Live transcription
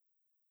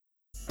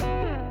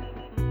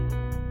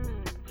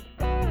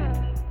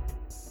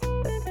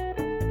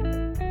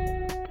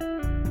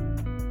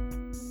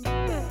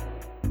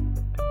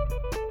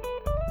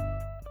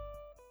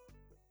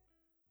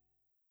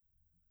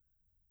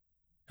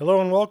Hello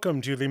and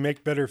welcome to the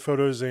Make Better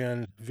Photos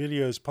and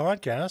Videos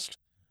podcast.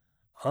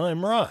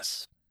 I'm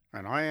Ross.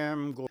 And I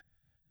am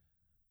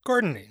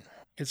Gordon,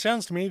 it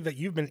sounds to me that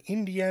you've been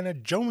Indiana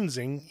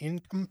Jonesing in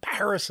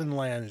comparison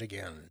land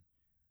again.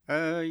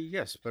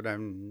 Yes, but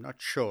I'm not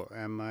sure.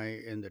 Am I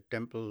in the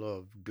Temple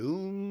of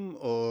Doom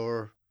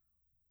or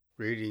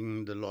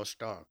reading the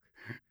Lost Ark?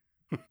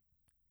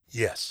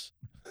 Yes.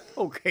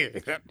 Okay.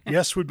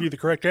 Yes would be the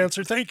correct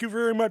answer. Thank you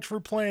very much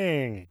for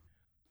playing.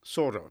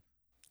 Sort of.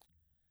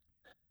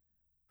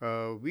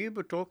 We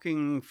were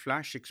talking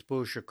flash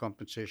exposure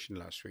compensation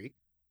last week.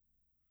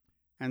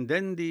 And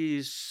then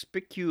these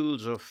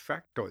spicules of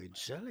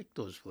factoids, I like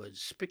those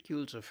words,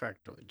 spicules of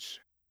factoids,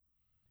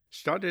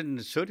 started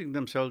inserting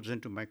themselves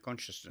into my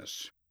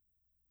consciousness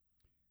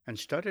and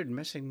started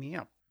messing me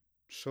up.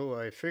 So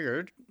I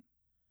figured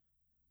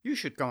you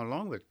should come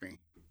along with me.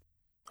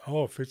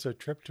 Oh, if it's a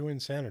trip to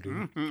insanity,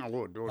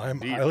 I'm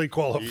deep, highly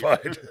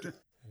qualified.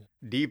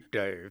 Deep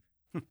dive.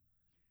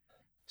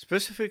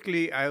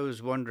 Specifically, I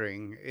was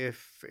wondering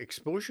if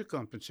exposure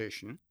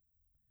compensation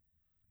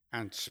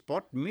and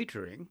spot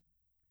metering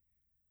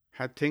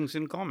had things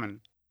in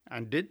common,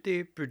 and did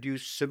they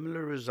produce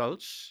similar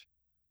results,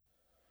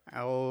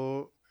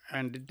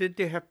 and did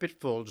they have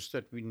pitfalls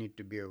that we need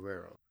to be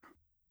aware of?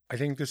 I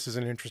think this is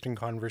an interesting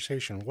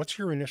conversation. What's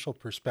your initial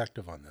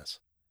perspective on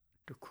this?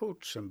 To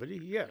quote somebody,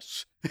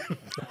 yes.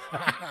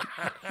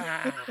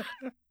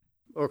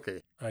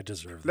 Okay. I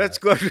deserve Let's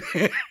that.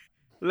 go.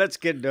 Let's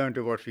get down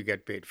to what we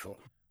get paid for.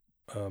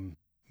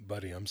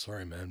 Buddy, I'm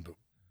sorry, man, but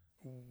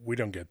we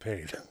don't get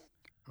paid.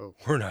 Oh.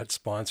 We're not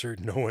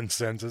sponsored. No one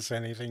sends us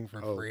anything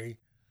for free.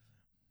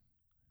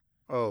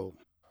 Oh.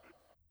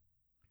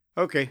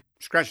 Okay,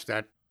 scratch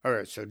that. All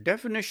right, so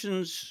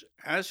definitions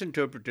as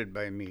interpreted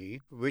by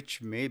me,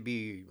 which may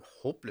be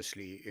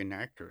hopelessly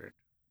inaccurate.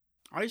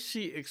 I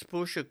see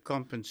exposure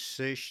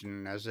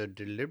compensation as a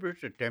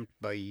deliberate attempt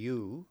by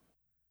you,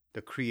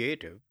 the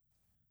creative,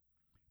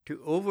 to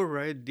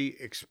override the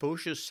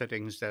exposure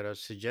settings that are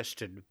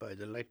suggested by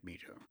the light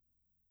meter.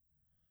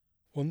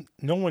 Well,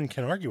 no one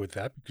can argue with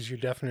that because your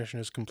definition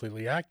is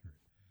completely accurate.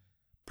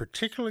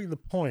 Particularly the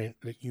point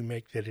that you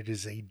make that it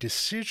is a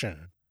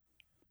decision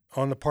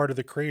on the part of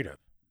the creative.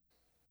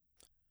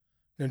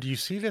 Now, do you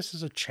see this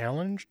as a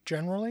challenge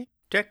generally?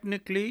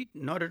 Technically,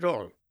 not at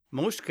all.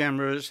 Most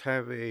cameras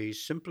have a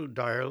simple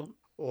dial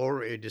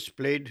or a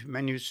displayed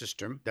menu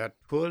system, that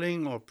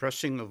twirling or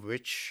pressing of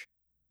which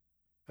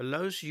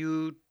allows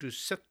you to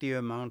set the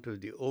amount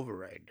of the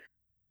override.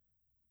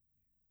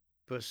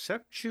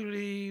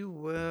 Perceptually,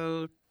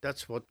 well,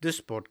 that's what this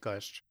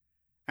podcast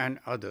and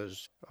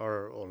others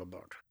are all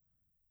about.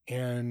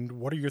 And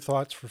what are your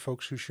thoughts for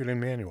folks who shoot in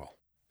manual?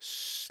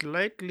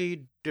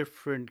 Slightly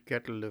different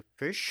kettle of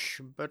fish,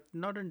 but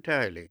not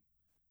entirely.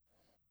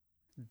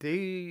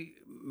 The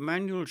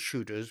manual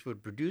shooters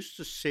would produce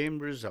the same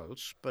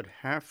results, but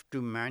have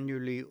to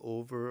manually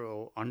over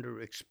or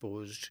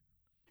underexposed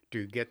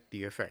to get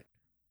the effect.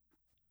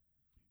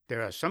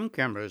 There are some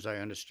cameras, I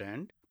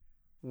understand,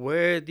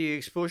 where the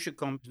exposure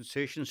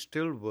compensation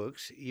still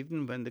works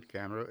even when the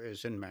camera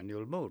is in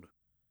manual mode.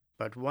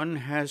 But one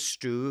has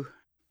to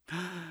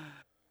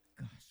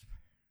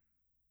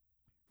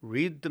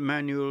read the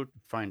manual to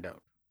find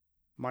out.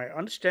 My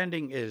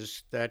understanding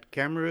is that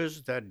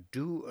cameras that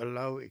do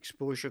allow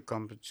exposure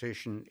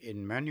compensation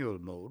in manual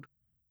mode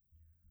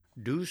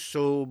do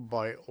so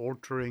by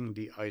altering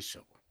the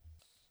ISO.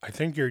 I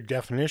think your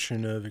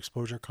definition of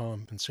exposure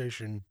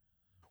compensation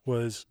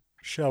was,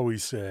 shall we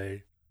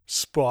say,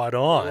 spot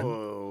on.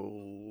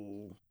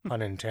 Whoa.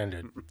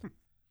 Unintended.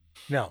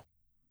 Now,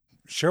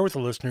 share with the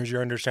listeners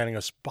your understanding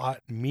of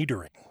spot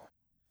metering.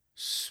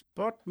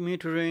 Spot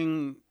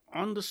metering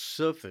on the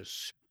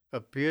surface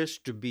appears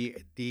to be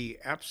the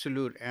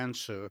absolute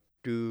answer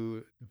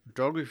to the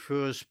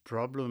photographer's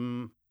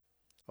problem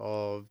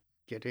of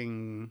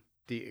getting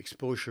the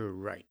exposure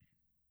right.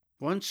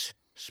 Once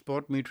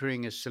spot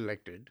metering is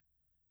selected,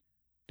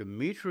 the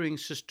metering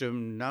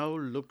system now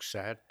looks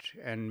at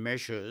and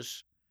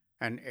measures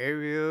an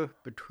area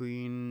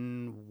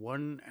between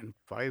 1 and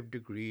 5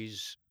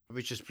 degrees,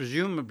 which is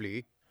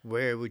presumably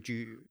where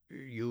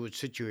you would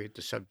situate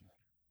the subject.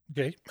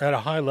 Okay, at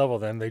a high level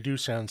then, they do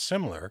sound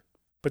similar,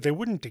 but they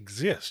wouldn't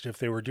exist if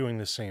they were doing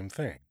the same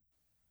thing.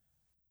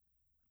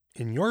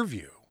 In your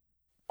view,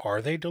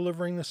 are they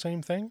delivering the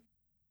same thing?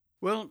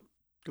 Well,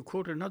 to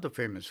quote another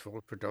famous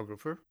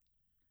photographer,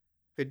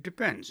 it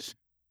depends.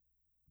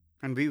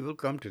 And we will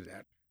come to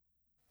that.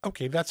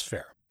 Okay, that's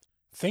fair.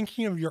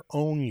 Thinking of your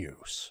own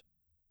use,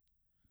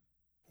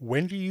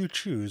 when do you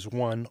choose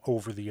one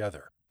over the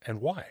other, and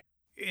why?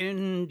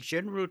 In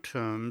general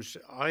terms,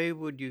 I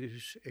would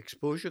use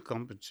exposure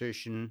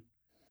compensation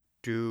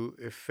to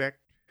effect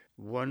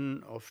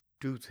one of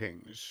two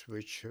things,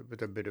 which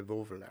with a bit of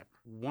overlap.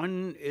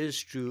 One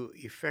is to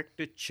effect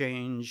a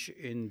change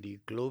in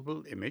the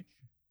global image,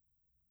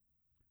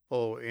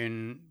 or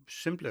in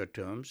simpler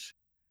terms,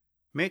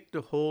 make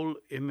the whole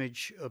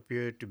image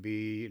appear to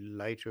be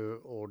lighter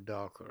or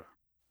darker.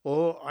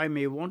 Or I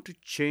may want to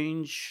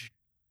change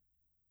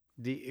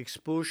the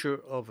exposure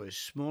of a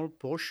small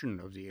portion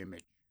of the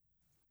image.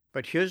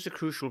 But here's the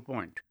crucial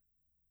point.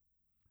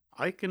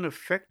 I can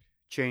affect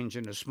change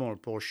in a small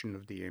portion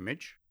of the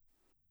image,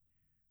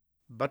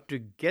 but to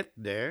get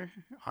there,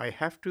 I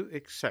have to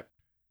accept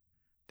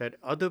that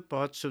other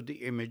parts of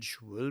the image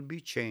will be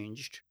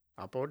changed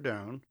up or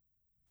down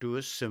to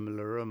a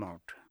similar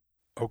amount.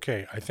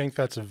 Okay, I think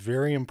that's a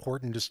very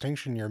important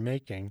distinction you're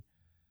making.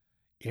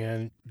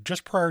 And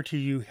just prior to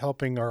you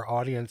helping our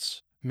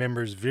audience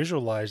members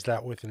visualize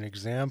that with an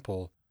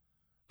example,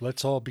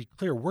 let's all be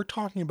clear. We're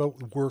talking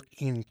about work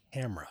in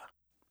camera.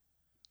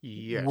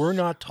 Yes. We're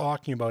not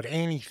talking about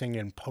anything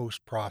in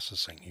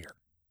post-processing here.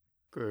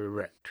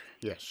 Correct.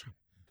 Yes.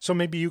 So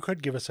maybe you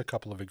could give us a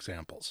couple of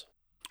examples.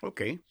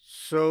 Okay.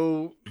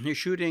 So you're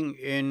shooting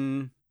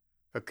in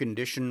a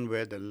condition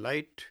where the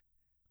light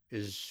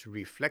is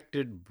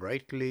reflected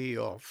brightly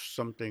off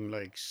something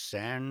like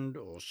sand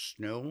or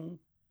snow.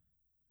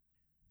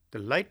 The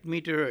light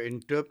meter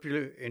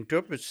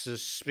interprets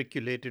this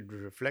speculated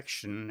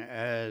reflection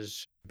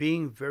as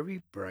being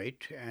very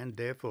bright and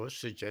therefore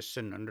suggests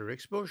an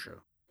underexposure.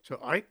 So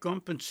I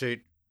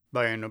compensate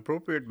by an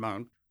appropriate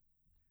mount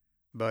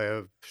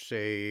by,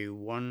 say,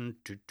 1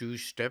 to 2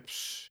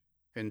 steps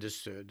in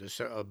this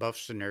above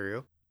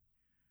scenario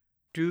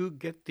to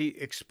get the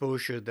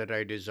exposure that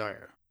I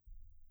desire.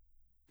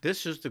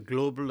 This is the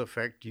global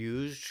effect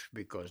used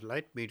because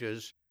light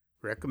meters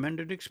recommend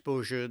an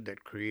exposure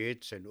that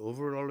creates an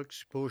overall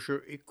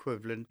exposure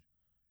equivalent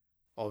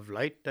of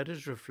light that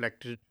is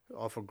reflected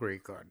off a gray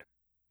card.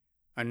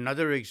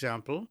 Another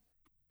example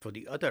for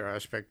the other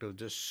aspect of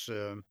this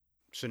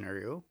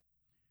scenario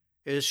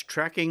is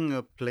tracking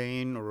a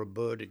plane or a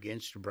bird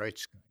against a bright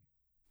sky.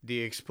 The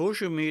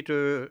exposure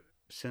meter,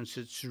 since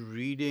it's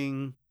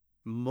reading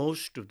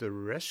most of the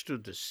rest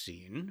of the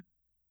scene,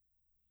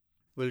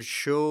 will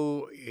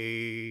show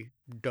a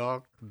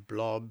dark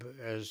blob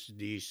as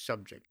the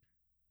subject.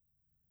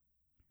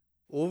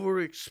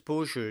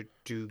 Overexposure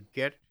to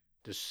get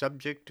the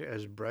subject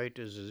as bright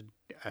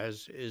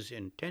as is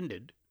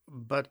intended,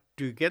 but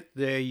to get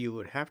there you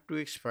would have to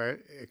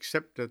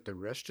accept that the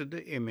rest of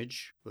the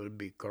image will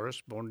be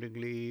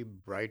correspondingly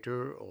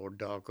brighter or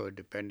darker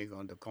depending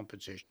on the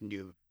compensation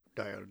you've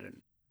dialed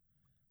in.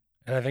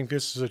 And I think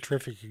this is a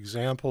terrific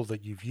example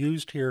that you've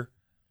used here.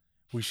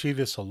 We see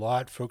this a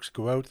lot. Folks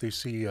go out, they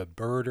see a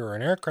bird or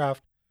an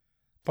aircraft,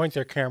 point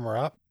their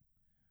camera up,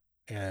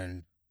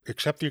 and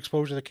accept the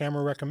exposure the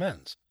camera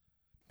recommends.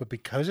 But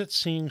because it's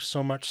seeing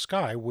so much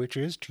sky, which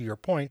is, to your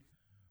point,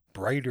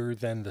 brighter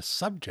than the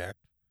subject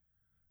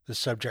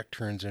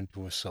turns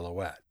into a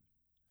silhouette.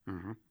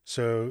 Mm-hmm.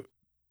 So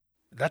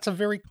that's a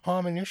very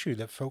common issue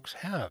that folks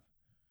have.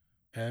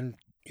 And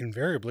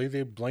invariably,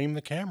 they blame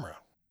the camera.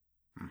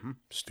 Mm-hmm.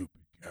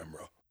 Stupid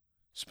camera.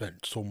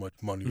 Spent so much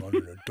money on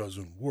it, it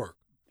doesn't work.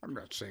 I'm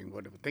not saying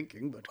what I'm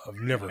thinking, but I've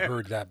never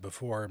heard that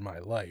before in my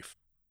life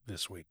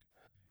this week.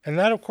 And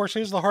that, of course,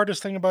 is the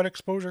hardest thing about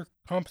exposure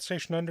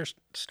compensation to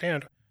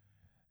understand,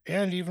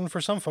 and even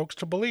for some folks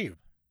to believe.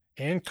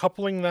 And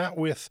coupling that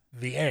with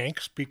the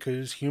angst,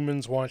 because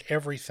humans want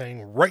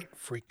everything right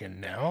freaking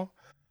now.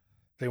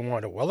 They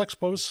want a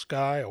well-exposed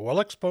sky, a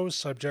well-exposed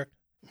subject,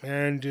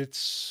 and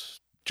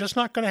it's just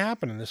not going to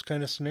happen in this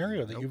kind of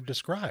scenario that you've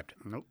described.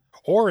 Nope.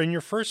 Or in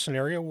your first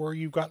scenario where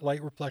you've got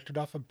light reflected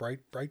off a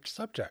bright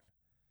subject.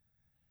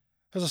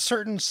 There's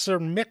a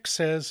certain mix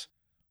says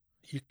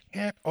you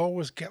can't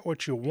always get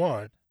what you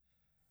want,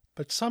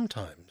 but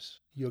sometimes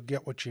you'll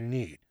get what you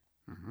need.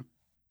 Mm-hmm.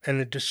 And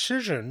the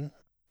decision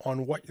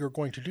on what you're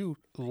going to do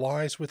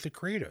lies with the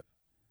creative.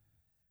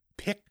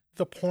 Pick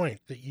the point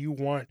that you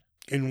want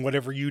in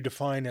whatever you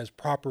define as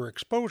proper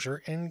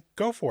exposure and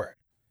go for it.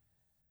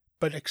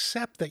 But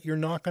accept that you're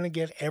not going to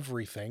get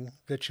everything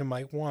that you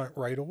might want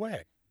right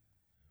away.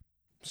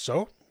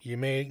 So you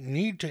may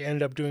need to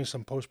end up doing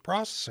some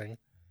post-processing to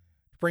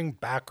bring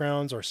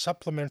backgrounds or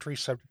supplementary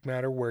subject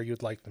matter where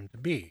you'd like them to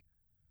be.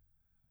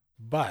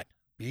 But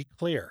be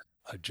clear,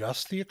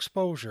 adjust the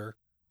exposure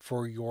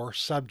for your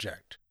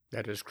subject.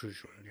 That is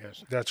crucial,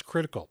 yes. That's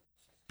critical,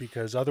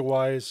 because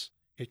otherwise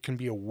it can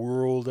be a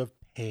world of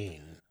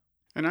pain.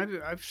 And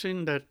I've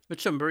seen that with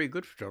some very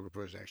good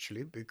photographers,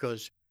 actually,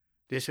 because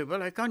they say,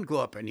 well, I can't go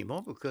up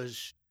anymore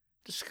because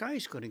the sky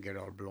is going to get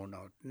all blown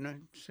out. And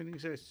I'm sitting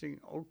there saying,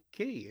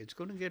 okay, it's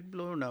going to get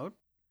blown out,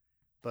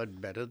 but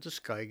better the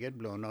sky get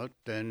blown out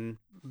than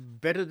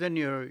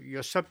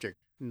your subject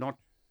not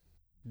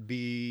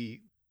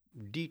be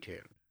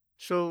detailed.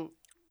 So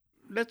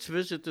let's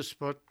visit the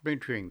spot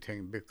metering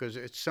thing, because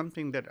it's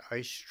something that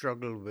I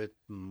struggle with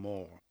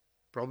more,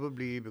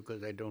 probably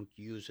because I don't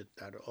use it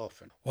that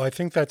often. Well, I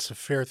think that's a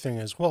fair thing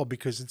as well,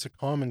 because it's a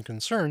common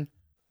concern,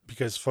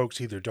 because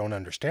folks either don't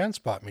understand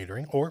spot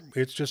metering or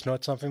it's just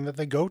not something that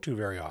they go to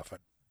very often.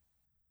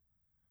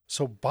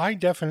 So by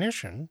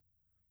definition,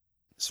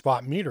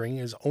 spot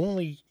metering is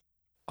only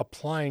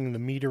applying the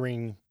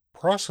metering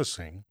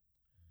processing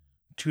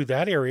to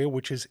that area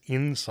which is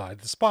inside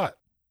the spot.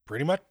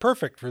 Pretty much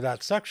perfect for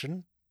that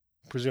section,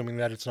 presuming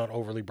that it's not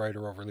overly bright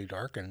or overly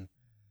dark and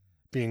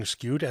being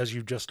skewed, as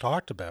you just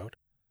talked about.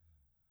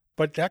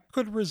 But that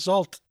could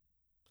result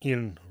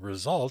in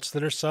results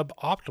that are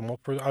suboptimal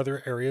for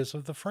other areas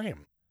of the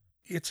frame.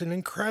 It's an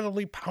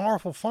incredibly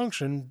powerful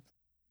function,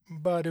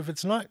 but if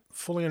it's not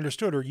fully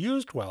understood or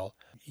used well,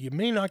 you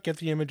may not get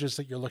the images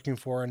that you're looking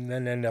for and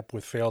then end up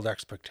with failed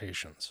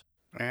expectations.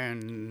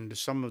 And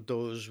some of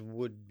those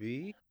would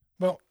be?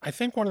 Well, I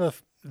think one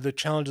of the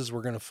challenges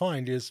we're going to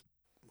find is,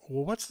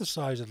 well, what's the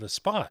size of the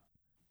spot?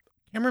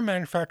 Camera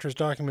manufacturers'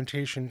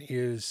 documentation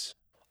is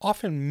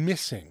often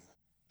missing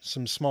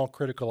some small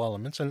critical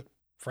elements, and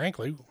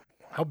frankly,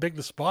 how big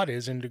the spot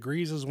is in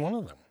degrees is one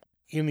of them.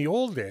 In the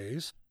old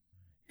days,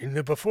 in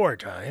the before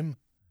time,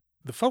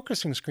 the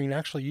focusing screen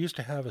actually used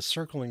to have a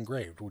circle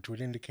engraved, which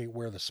would indicate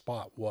where the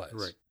spot was.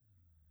 Right.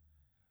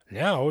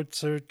 Now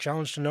it's a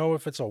challenge to know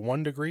if it's a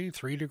 1 degree,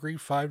 3 degree,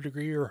 5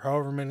 degree, or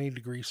however many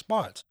degree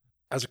spots.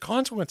 As a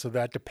consequence of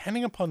that,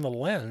 depending upon the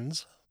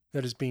lens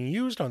that is being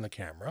used on the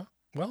camera,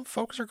 well,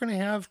 folks are going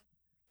to have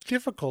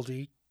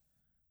difficulty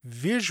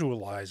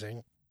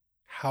visualizing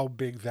how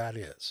big that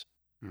is,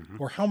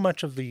 or how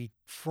much of the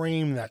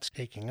frame that's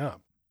taking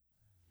up.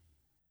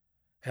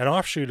 An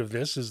offshoot of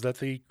this is that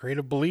the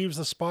creative believes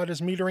the spot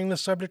is metering the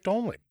subject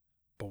only.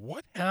 But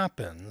what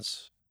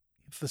happens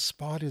if the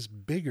spot is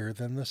bigger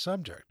than the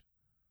subject,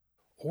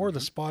 or the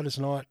spot is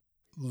not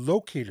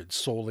located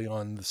solely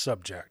on the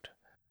subject?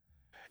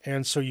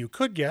 And so you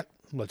could get,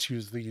 let's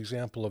use the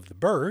example of the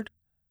bird,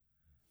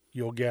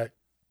 you'll get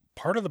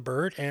part of the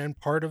bird and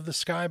part of the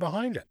sky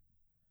behind it.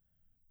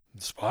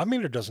 The spot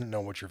meter doesn't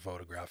know what you're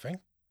photographing.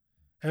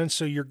 And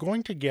so you're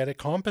going to get a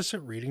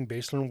composite reading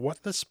based on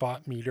what the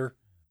spot meter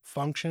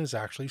function is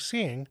actually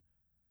seeing,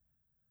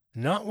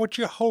 not what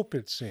you hope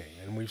it's seeing.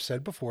 And we've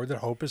said before that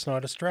hope is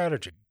not a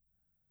strategy.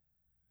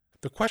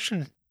 The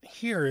question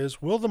here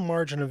is, will the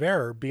margin of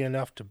error be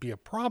enough to be a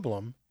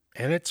problem?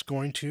 And it's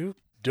going to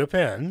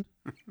depend,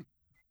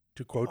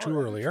 to quote you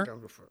earlier,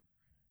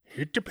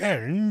 it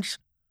depends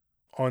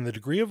on the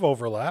degree of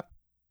overlap,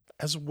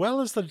 as well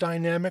as the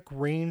dynamic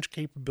range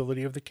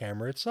capability of the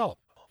camera itself.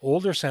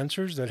 Older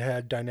sensors that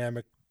had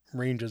dynamic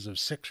ranges of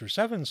 6 or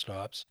 7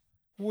 stops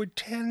would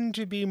tend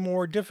to be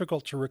more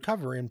difficult to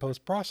recover in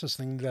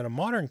post-processing than a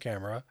modern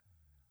camera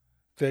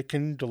that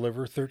can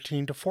deliver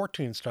 13 to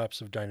 14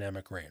 stops of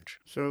dynamic range.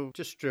 So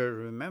just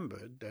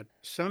remember that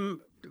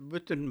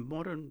with the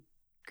modern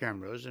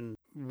cameras, and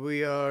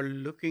we are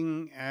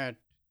looking at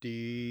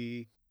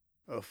the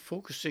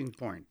focusing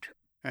point,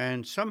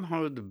 and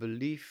somehow the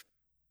belief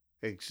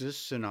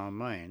exists in our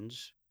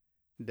minds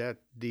that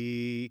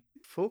the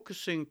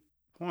focusing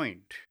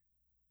point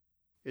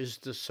is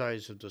the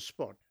size of the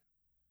spot.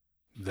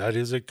 That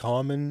is a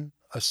common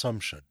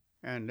assumption.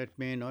 And it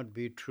may not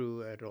be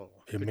true at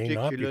all. It may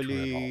not be true at all.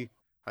 Particularly,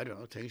 I don't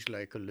know, things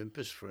like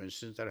Olympus, for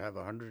instance, that have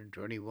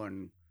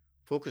 121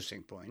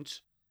 focusing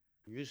points.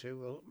 You say,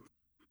 well,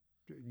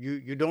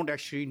 you don't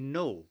actually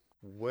know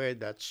where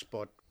that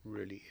spot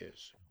really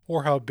is.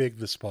 Or how big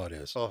the spot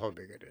is. Or how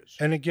big it is.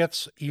 And it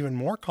gets even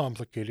more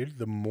complicated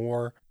the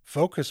more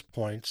focus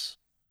points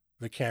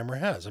the camera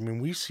has. I mean,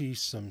 we see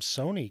some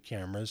Sony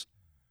cameras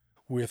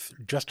with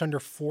just under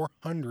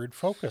 400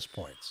 focus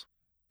points.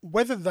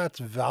 Whether that's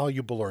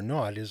valuable or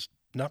not is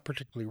not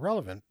particularly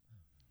relevant,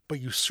 but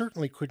you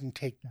certainly couldn't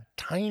take that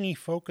tiny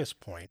focus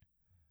point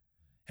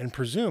and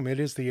presume it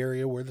is the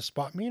area where the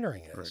spot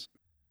metering is. Right.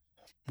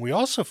 We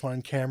also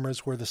find cameras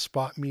where the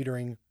spot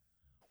metering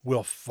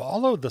will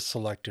follow the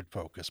selected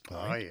focus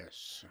point. Ah,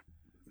 yes.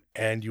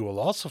 And you will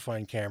also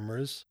find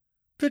cameras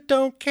that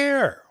don't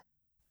care.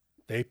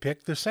 They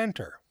pick the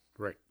center.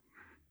 Right.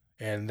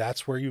 And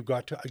that's where you've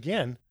got to,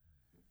 again,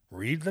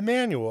 read the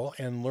manual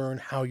and learn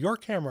how your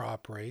camera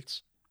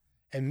operates,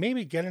 and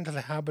maybe get into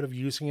the habit of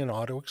using an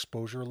auto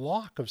exposure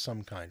lock of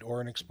some kind,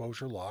 or an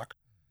exposure lock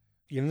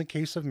in the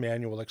case of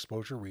manual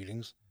exposure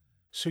readings,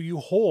 so you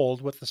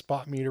hold what the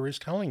spot meter is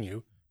telling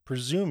you,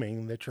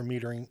 presuming that you're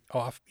metering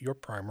off your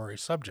primary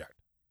subject.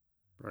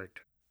 Right.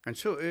 And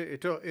so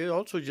it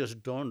also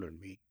just dawned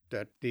on me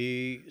that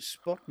the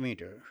spot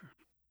meter,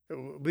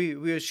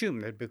 we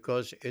assume that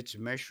because it's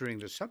measuring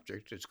the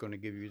subject, it's going to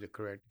give you the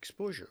correct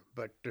exposure.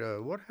 But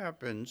what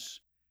happens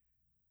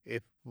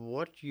if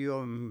what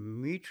you're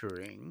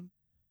metering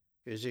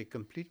is a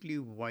completely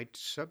white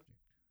subject?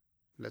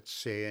 Let's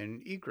say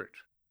an egret.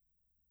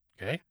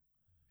 Okay.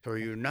 So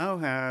you now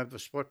have a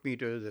spot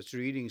meter that's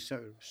reading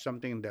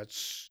something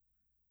that's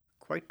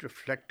quite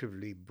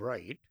reflectively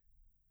bright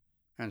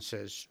and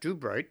says too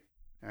bright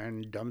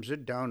and dumbs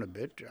it down a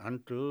bit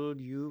until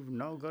you've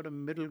now got a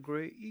middle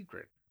gray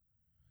egret.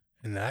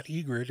 And that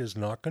egret is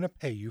not going to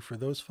pay you for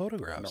those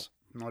photographs.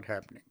 No, not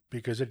happening.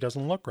 Because it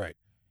doesn't look right.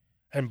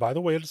 And by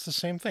the way, it's the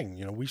same thing.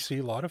 You know, we see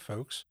a lot of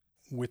folks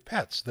with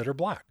pets that are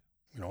black,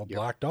 you know, a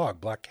black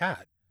dog, black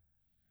cat.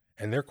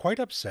 And they're quite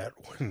upset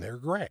when they're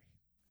gray.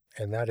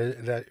 And that,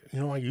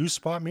 I use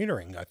spot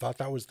metering. I thought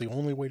that was the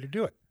only way to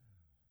do it.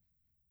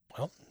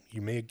 Well,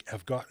 you may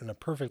have gotten a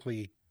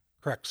perfectly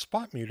correct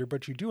spot meter,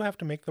 but you do have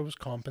to make those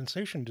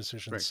compensation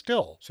decisions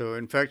still. So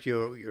in fact,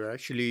 you're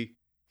actually,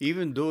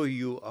 even though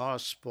you are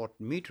spot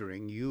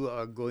metering, you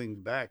are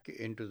going back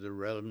into the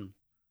realm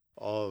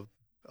of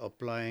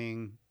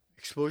applying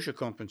exposure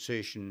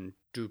compensation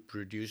to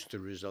produce the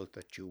result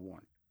that you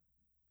want.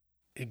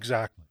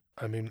 Exactly.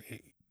 I mean,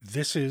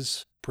 this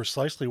is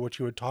precisely what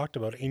you had talked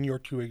about in your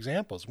two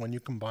examples when you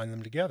combine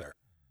them together.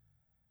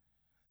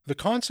 The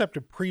concept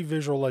of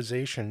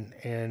pre-visualization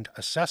and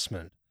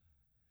assessment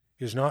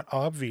is not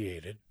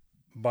obviated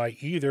by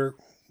either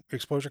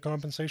exposure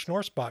compensation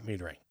or spot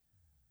metering.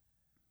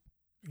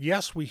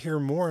 Yes, we hear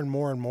more and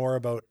more and more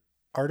about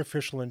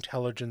artificial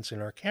intelligence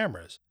in our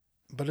cameras,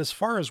 but as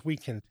far as we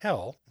can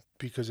tell,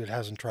 because it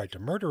hasn't tried to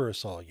murder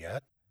us all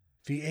yet,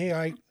 the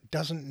AI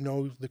doesn't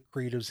know the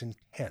creative's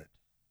intent.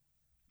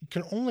 It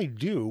can only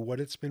do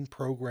what it's been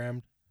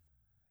programmed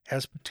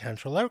as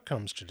potential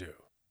outcomes to do.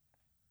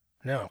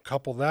 Now,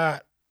 couple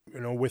that,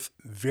 with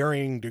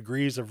varying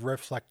degrees of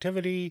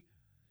reflectivity,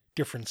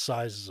 different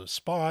sizes of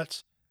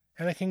spots,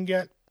 and it can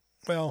get,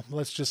 well,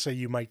 let's just say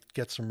you might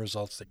get some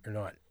results that you're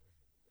not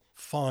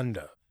fond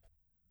of.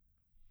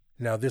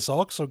 Now, this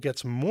also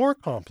gets more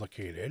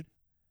complicated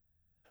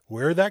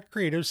where that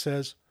creative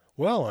says,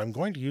 well, I'm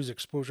going to use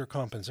exposure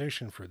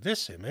compensation for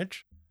this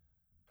image.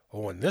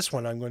 Oh, and this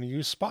one I'm going to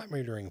use spot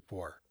metering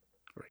for.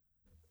 Right.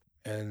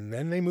 And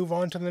then they move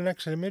on to the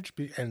next image,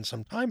 and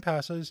some time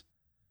passes,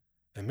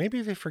 and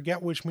maybe they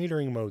forget which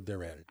metering mode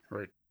they're in.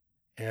 Right.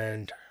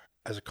 And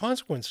as a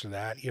consequence to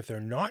that, if they're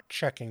not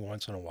checking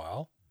once in a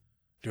while,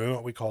 doing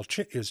what we call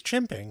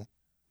chimping,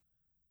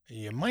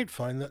 you might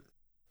find that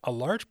a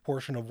large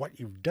portion of what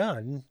you've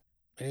done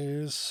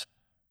is,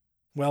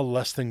 well,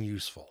 less than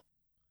useful.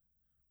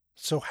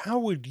 So how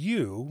would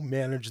you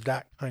manage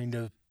that kind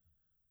of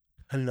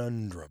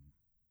conundrum?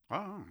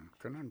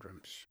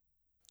 Conundrums.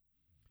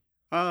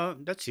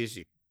 That's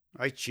easy.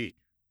 I cheat.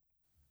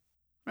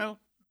 Well,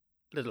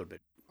 a little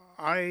bit.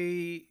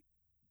 I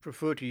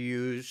prefer to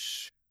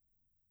use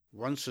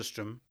one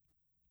system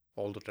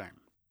all the time.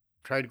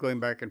 Tried going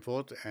back and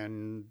forth,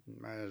 and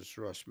as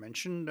Ross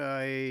mentioned,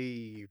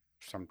 I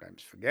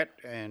sometimes forget,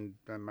 and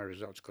my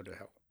results go to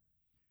hell.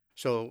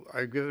 So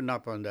I've given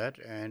up on that,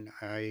 and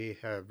I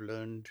have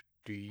learned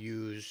to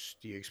use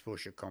the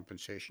exposure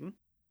compensation,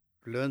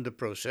 learn the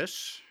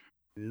process,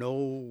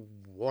 know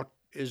what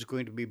is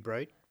going to be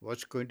bright,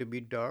 what's going to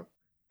be dark,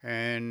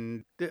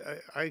 and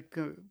I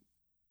can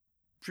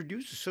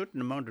produce a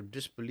certain amount of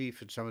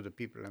disbelief in some of the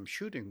people I'm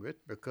shooting with,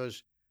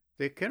 because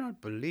they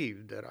cannot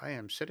believe that I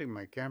am setting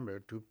my camera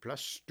to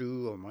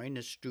 +2 or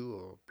 -2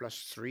 or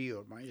 +3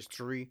 or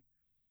 -3.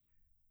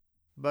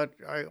 But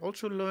I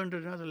also learned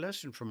another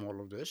lesson from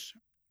all of this,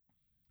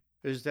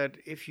 is that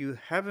if you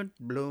haven't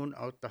blown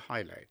out the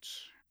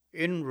highlights,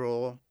 in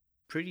RAW,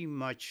 pretty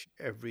much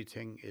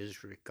everything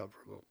is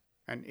recoverable.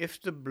 And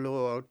if the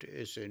blowout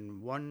is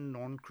in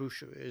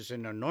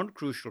a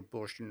non-crucial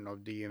portion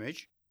of the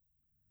image,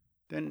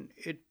 then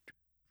it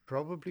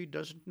probably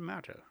doesn't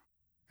matter.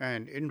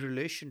 And in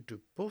relation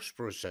to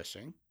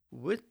post-processing,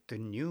 with the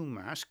new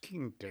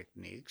masking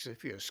techniques,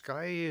 if your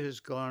sky has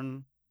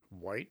gone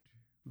white,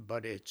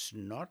 but it's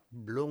not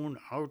blown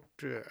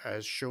out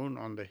as shown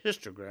on the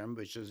histogram,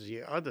 which is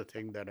the other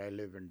thing that I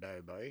live and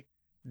die by,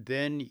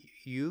 then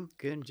you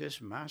can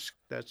just mask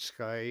that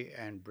sky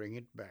and bring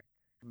it back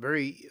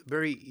very,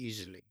 very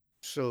easily.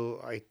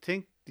 So I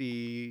think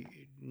the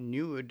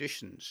new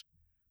additions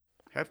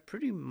have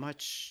pretty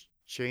much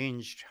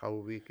changed how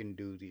we can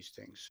do these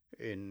things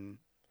in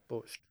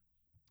post.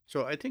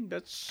 So I think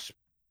that's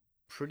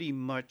pretty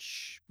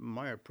much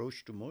my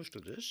approach to most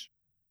of this.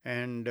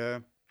 And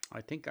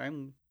I think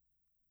I'm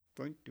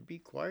going to be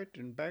quiet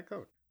and back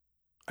out.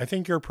 I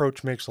think your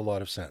approach makes a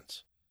lot of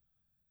sense.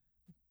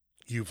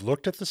 You've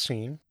looked at the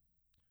scene,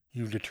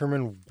 you've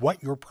determined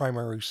what your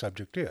primary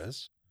subject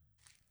is,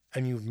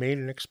 and you've made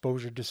an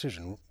exposure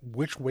decision,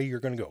 which way you're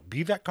going to go.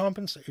 Be that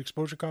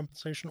exposure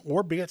compensation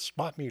or be it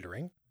spot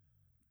metering.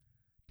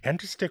 Tend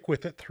to stick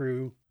with it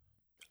through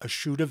a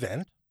shoot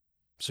event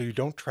so you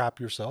don't trap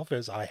yourself,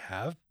 as I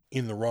have,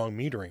 in the wrong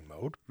metering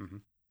mode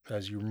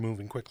as you're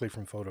moving quickly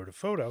from photo to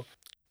photo.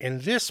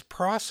 And this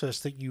process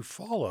that you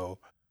follow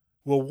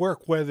will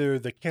work whether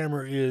the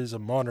camera is a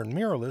modern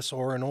mirrorless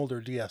or an older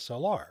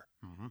DSLR.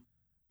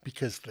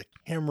 Because the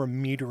camera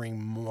metering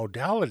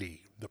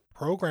modality, the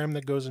program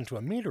that goes into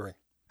a metering,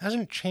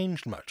 hasn't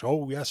changed much.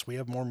 Oh, yes, we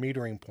have more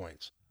metering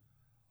points.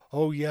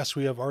 Oh, yes,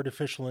 we have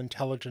artificial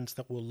intelligence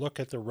that will look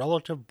at the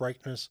relative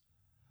brightness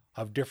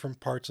of different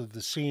parts of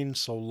the scene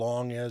so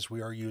long as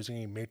we are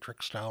using a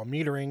matrix-style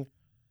metering,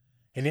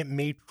 and it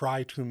may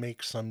try to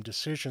make some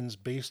decisions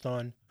based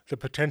on the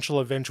potential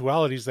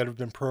eventualities that have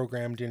been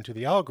programmed into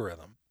the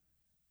algorithm.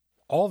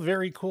 All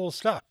very cool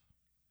stuff.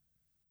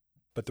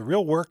 But the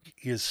real work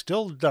is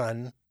still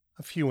done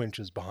a few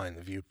inches behind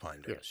the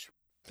viewfinder. Yes.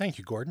 Thank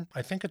you, Gordon.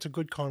 I think it's a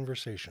good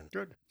conversation.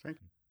 Good. Thank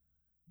you.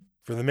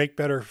 For the Make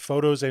Better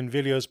Photos and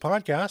Videos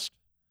podcast,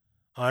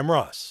 I'm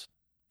Ross.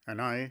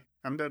 And I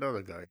am that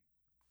other guy,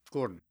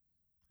 Gordon.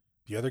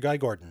 The other guy,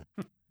 Gordon.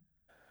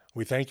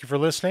 We thank you for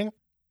listening.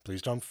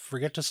 Please don't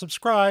forget to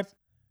subscribe,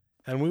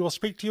 and we will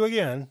speak to you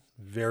again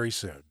very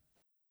soon.